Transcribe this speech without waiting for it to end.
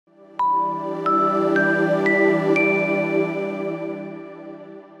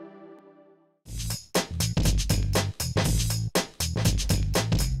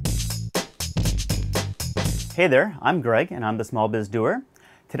Hey there, I'm Greg and I'm the Small Biz Doer.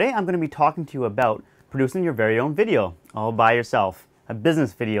 Today I'm going to be talking to you about producing your very own video all by yourself. A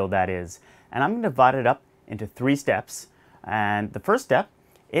business video, that is. And I'm going to divide it up into 3 steps. And the first step,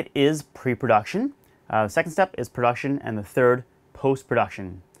 it is pre-production. The second step is production, and the third,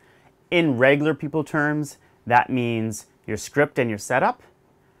 post-production. In regular people terms, that means your script and your setup,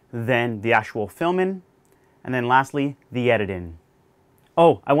 then the actual filming, and then lastly, the editing.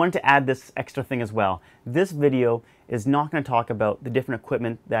 Oh, I wanted to add this extra thing as well. This video is not going to talk about the different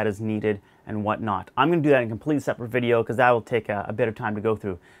equipment that is needed and whatnot. I'm going to do that in a completely separate video because that will take a bit of time to go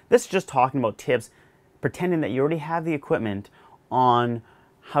through. This is just talking about tips, pretending that you already have the equipment on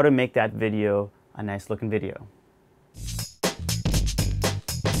how to make that video a nice looking video.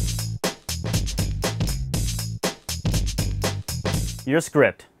 Your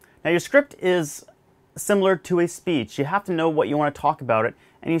script. Now your script is similar to a speech. You have to know what you want to talk about it,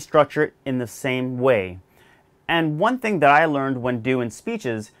 and you structure it in the same way. And one thing that I learned when doing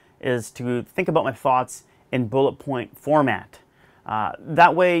speeches is to think about my thoughts in bullet point format.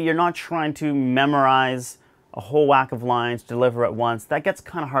 That way you're not trying to memorize a whole whack of lines to deliver at once. That gets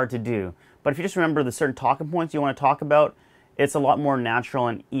kind of hard to do. But if you just remember the certain talking points you want to talk about, it's a lot more natural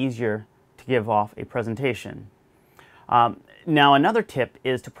and easier to give off a presentation. Now another tip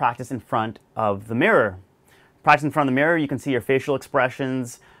is to practice in front of the mirror. Practice in front of the mirror, you can see your facial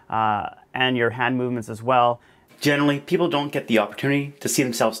expressions and your hand movements as well. Generally, people don't get the opportunity to see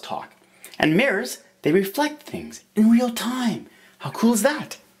themselves talk. And mirrors, they reflect things in real time. How cool is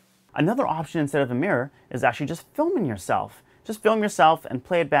that? Another option instead of a mirror is actually just filming yourself. Just film yourself and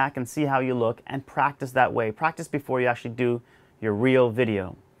play it back and see how you look and practice that way. Practice before you actually do your real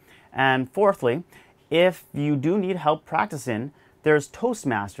video. And fourthly, if you do need help practicing, there's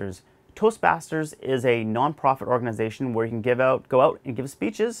Toastmasters. Toastmasters is a non-profit organization where you can go out and give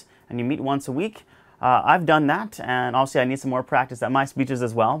speeches, and you meet once a week. I've done that, and obviously I need some more practice at my speeches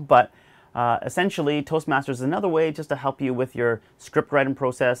as well, but essentially Toastmasters is another way just to help you with your script writing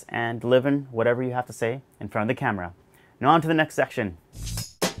process and delivering whatever you have to say in front of the camera. Now on to the next section.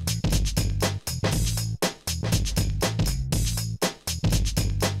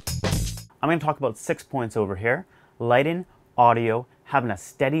 I'm going to talk about 6 points over here: lighting, audio, having a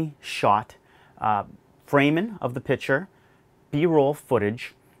steady shot, framing of the picture, B-roll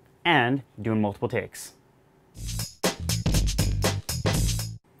footage, and doing multiple takes.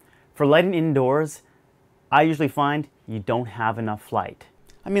 For lighting indoors, I usually find you don't have enough light.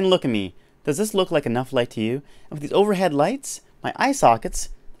 I mean, look at me. Does this look like enough light to you? And with these overhead lights, my eye sockets,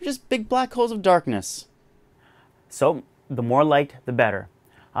 they're just big black holes of darkness. So the more light, the better.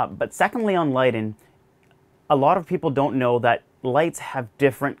 But secondly, on lighting, a lot of people don't know that lights have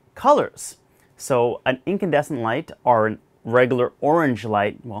different colors. So an incandescent light or a regular orange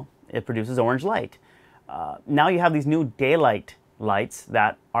light, well, it produces orange light. Now you have these new daylight lights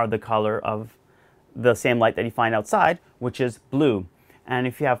that are the color of the same light that you find outside, which is blue. And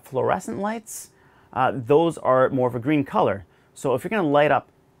if you have fluorescent lights, those are more of a green color. So if you're going to light up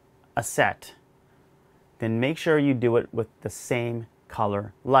a set, then make sure you do it with the same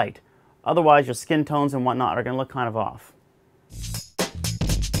color light. Otherwise, your skin tones and whatnot are going to look kind of off.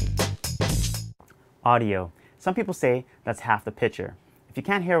 Audio. Some people say that's half the picture. If you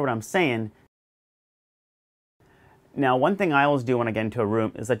can't hear what I'm saying, now one thing I always do when I get into a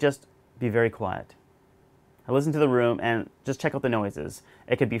room is I just be very quiet. I listen to the room and just check out the noises.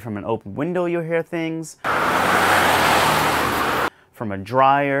 It could be from an open window you'll hear things, from a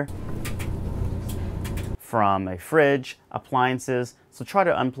dryer, from a fridge, appliances. So try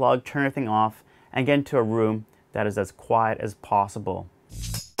to unplug, turn everything off, and get into a room that is as quiet as possible.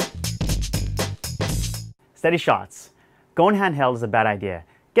 Steady shots. Going handheld is a bad idea.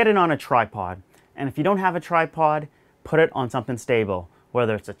 Get it on a tripod. And if you don't have a tripod, put it on something stable.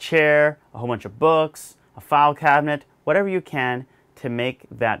 Whether it's a chair, a whole bunch of books, a file cabinet, whatever you can to make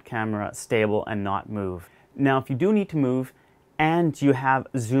that camera stable and not move. Now, if you do need to move, and you have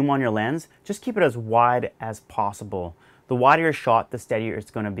zoom on your lens, just keep it as wide as possible. The wider your shot, the steadier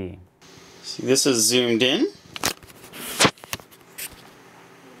it's going to be. See, this is zoomed in,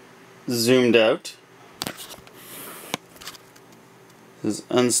 zoomed out. This is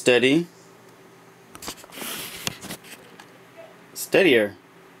unsteady, steadier.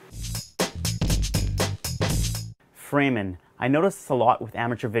 Framing. I notice this a lot with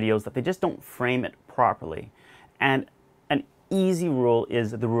amateur videos that they just don't frame it properly. And an easy rule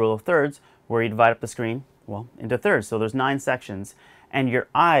is the rule of thirds, where you divide up the screen, well, into thirds. So there's 9 sections, and your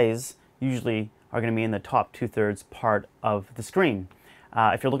eyes usually are going to be in the top 2/3 part of the screen.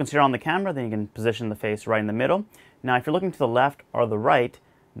 If you're looking straight on the camera, then you can position the face right in the middle. Now, if you're looking to the left or the right,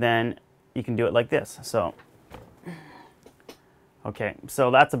 then you can do it like this. So Okay,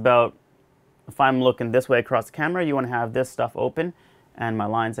 so that's about, if I'm looking this way across the camera, you want to have this stuff open and my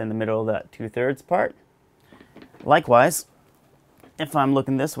line's in the middle of that 2/3 part. Likewise, if I'm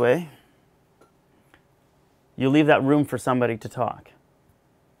looking this way, you leave that room for somebody to talk.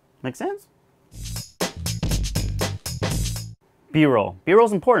 Make sense? B-roll. B-roll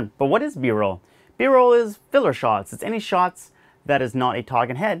is important, but what is B-roll? B-roll is filler shots. It's any shots that is not a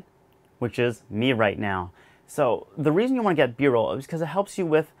talking head, which is me right now. So the reason you want to get B-roll is because it helps you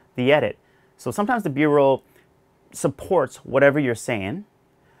with the edit. So sometimes the B-roll supports whatever you're saying,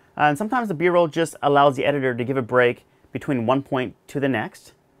 and sometimes the B-roll just allows the editor to give a break between one point to the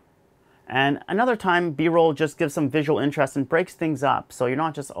next. And another time, B-roll just gives some visual interest and breaks things up, so you're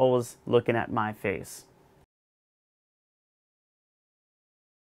not just always looking at my face.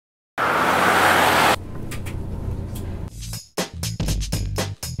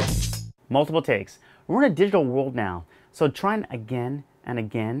 Multiple takes. We're in a digital world now, so trying again and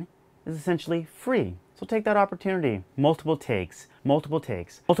again is essentially free. So take that opportunity. Multiple takes, multiple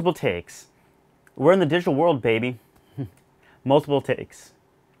takes, multiple takes. We're in the digital world, baby. Multiple takes.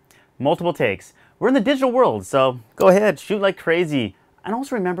 Multiple takes. We're in the digital world, so go ahead, shoot like crazy. And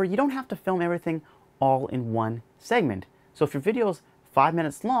also remember, you don't have to film everything all in one segment. So if your video is 5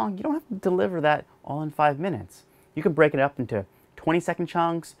 minutes long, you don't have to deliver that all in 5 minutes. You can break it up into 20-second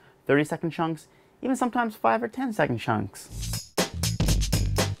chunks, 30-second chunks, even sometimes 5 or 10-second chunks.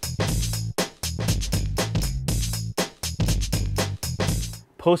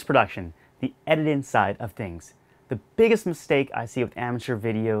 Post-production, the editing side of things. The biggest mistake I see with amateur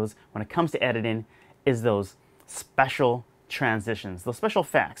videos when it comes to editing is those special transitions, those special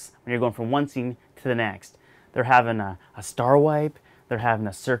effects when you're going from one scene to the next. They're having a star wipe, they're having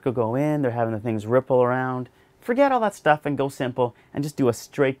a circle go in, they're having the things ripple around. Forget all that stuff and go simple and just do a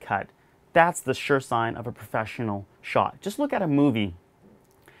straight cut. That's the sure sign of a professional shot. Just look at a movie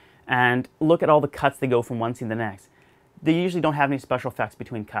and look at all the cuts they go from one scene to the next. They usually don't have any special effects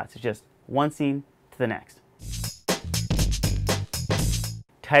between cuts. It's just one scene to the next.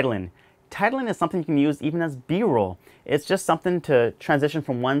 Titling. Titling is something you can use even as B-roll. It's just something to transition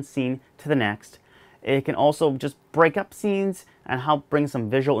from one scene to the next. It can also just break up scenes and help bring some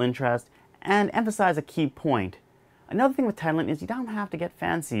visual interest and emphasize a key point. Another thing with titling is you don't have to get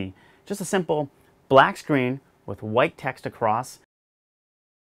fancy. Just a simple black screen with white text across.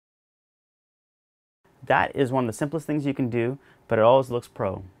 That is one of the simplest things you can do, but it always looks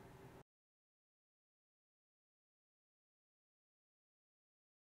pro.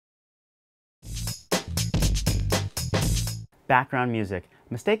 Background music.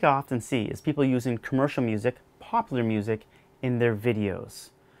 A mistake I often see is people using commercial music, popular music, in their videos.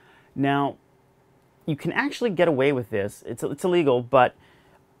 Now, you can actually get away with this. It's illegal, but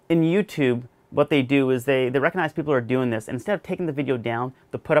in YouTube, what they do is they recognize people are doing this, and instead of taking the video down,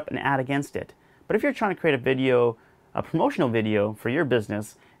 they'll put up an ad against it. But if you're trying to create a video, a promotional video for your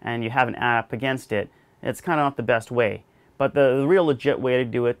business, and you have an ad up against it, it's kind of not the best way. But the real legit way to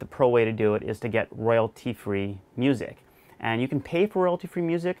do it, the pro way to do it, is to get royalty-free music. And you can pay for royalty-free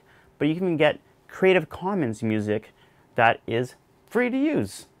music, but you can get Creative Commons music that is free to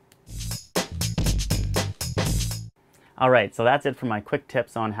use. Alright, so that's it for my quick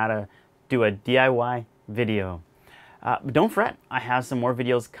tips on how to do a DIY video. But don't fret, I have some more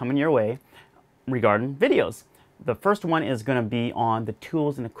videos coming your way regarding videos. The first one is going to be on the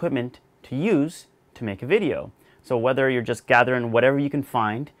tools and equipment to use to make a video. So whether you're just gathering whatever you can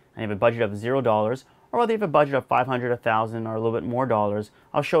find and you have a budget of $0, or whether you have a budget of $500, $1,000, or a little bit more dollars,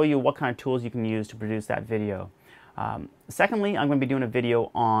 I'll show you what kind of tools you can use to produce that video. Secondly, I'm going to be doing a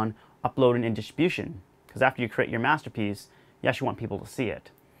video on uploading and distribution, because after you create your masterpiece, you actually want people to see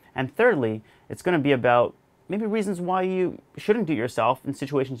it. And thirdly, it's going to be about maybe reasons why you shouldn't do it yourself in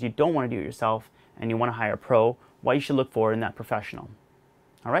situations you don't want to do it yourself and you want to hire a pro, what you should look for in that professional.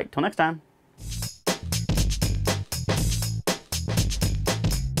 All right, till next time.